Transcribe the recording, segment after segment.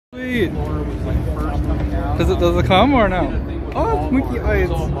Sweet. Does it come or no? Oh, Mickey eyes.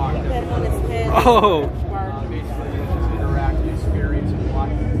 Oh.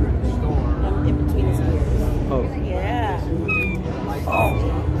 Oh. Yeah.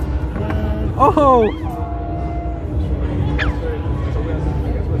 Oh.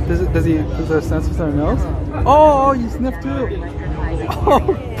 Does he put a sense with their nose? Oh, you sniffed too.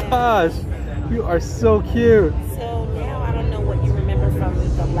 Oh gosh, you are so cute. So now I don't know what you remember from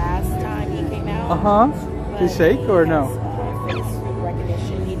the last time he came out. Did he shake or no? Face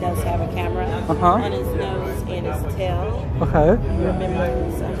recognition. He does have a camera on his nose and his tail. Okay. He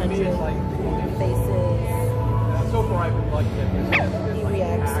remembers 100 faces. He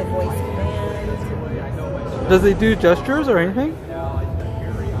reacts to voice commands. Does he do gestures or anything?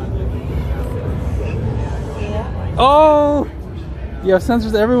 Yeah. Oh! You have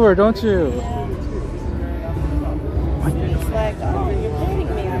sensors everywhere, don't you? Yeah. He's like, oh, you're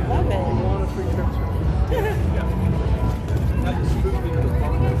painting me. I love it.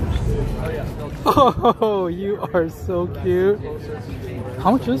 Oh, you are so cute.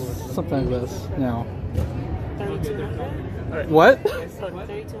 How much is something like this now? $3,200. What?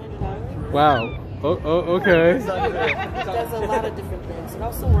 $3,200. Wow. Oh, okay. It does a lot of different things. It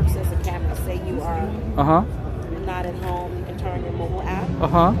also works as a camera. Say you are not at home, you can turn on your mobile app,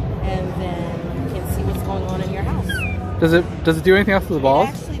 and then you can see what's going on in your house. Does it do anything else to the balls?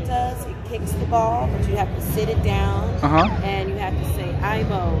 It actually does. It kicks the ball, but you have to sit it down, and you have to say,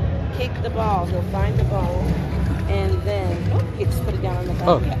 Aibo, kick the ball. He'll find the ball, and then you just put it down on the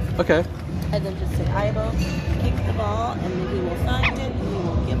ball. Oh, okay. And then just say, Aibo, kick the ball, and then he will find it, and he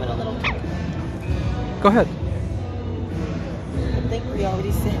will give it a little kick. Go ahead. I think we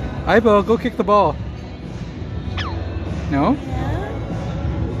already said. Aibo, go kick the ball. No?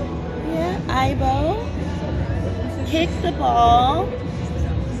 Yeah, Aibo. Kick the ball.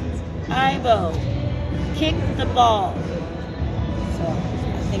 Aibo. Kick the ball. So,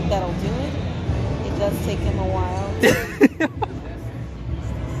 I think that'll do it. It does take him a while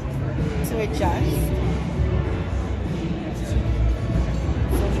to adjust.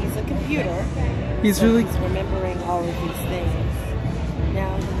 So he's a computer. He's so really... He's remembering all of these things.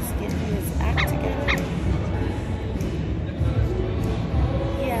 Now he's getting his act together.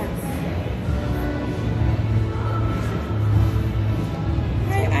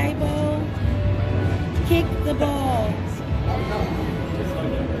 Kick the ball.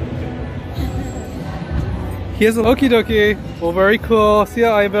 He has a okie dokie. Well, very cool. See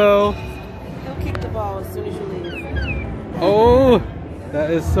ya, Aibo. He'll kick the ball as soon as you leave. Oh,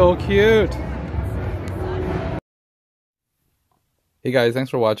 that is so cute. Hey guys, thanks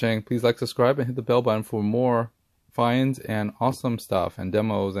for watching. Please like, subscribe, and hit the bell button for more finds and awesome stuff and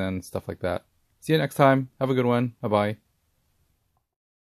demos and stuff like that. See you next time. Have a good one. Bye-bye.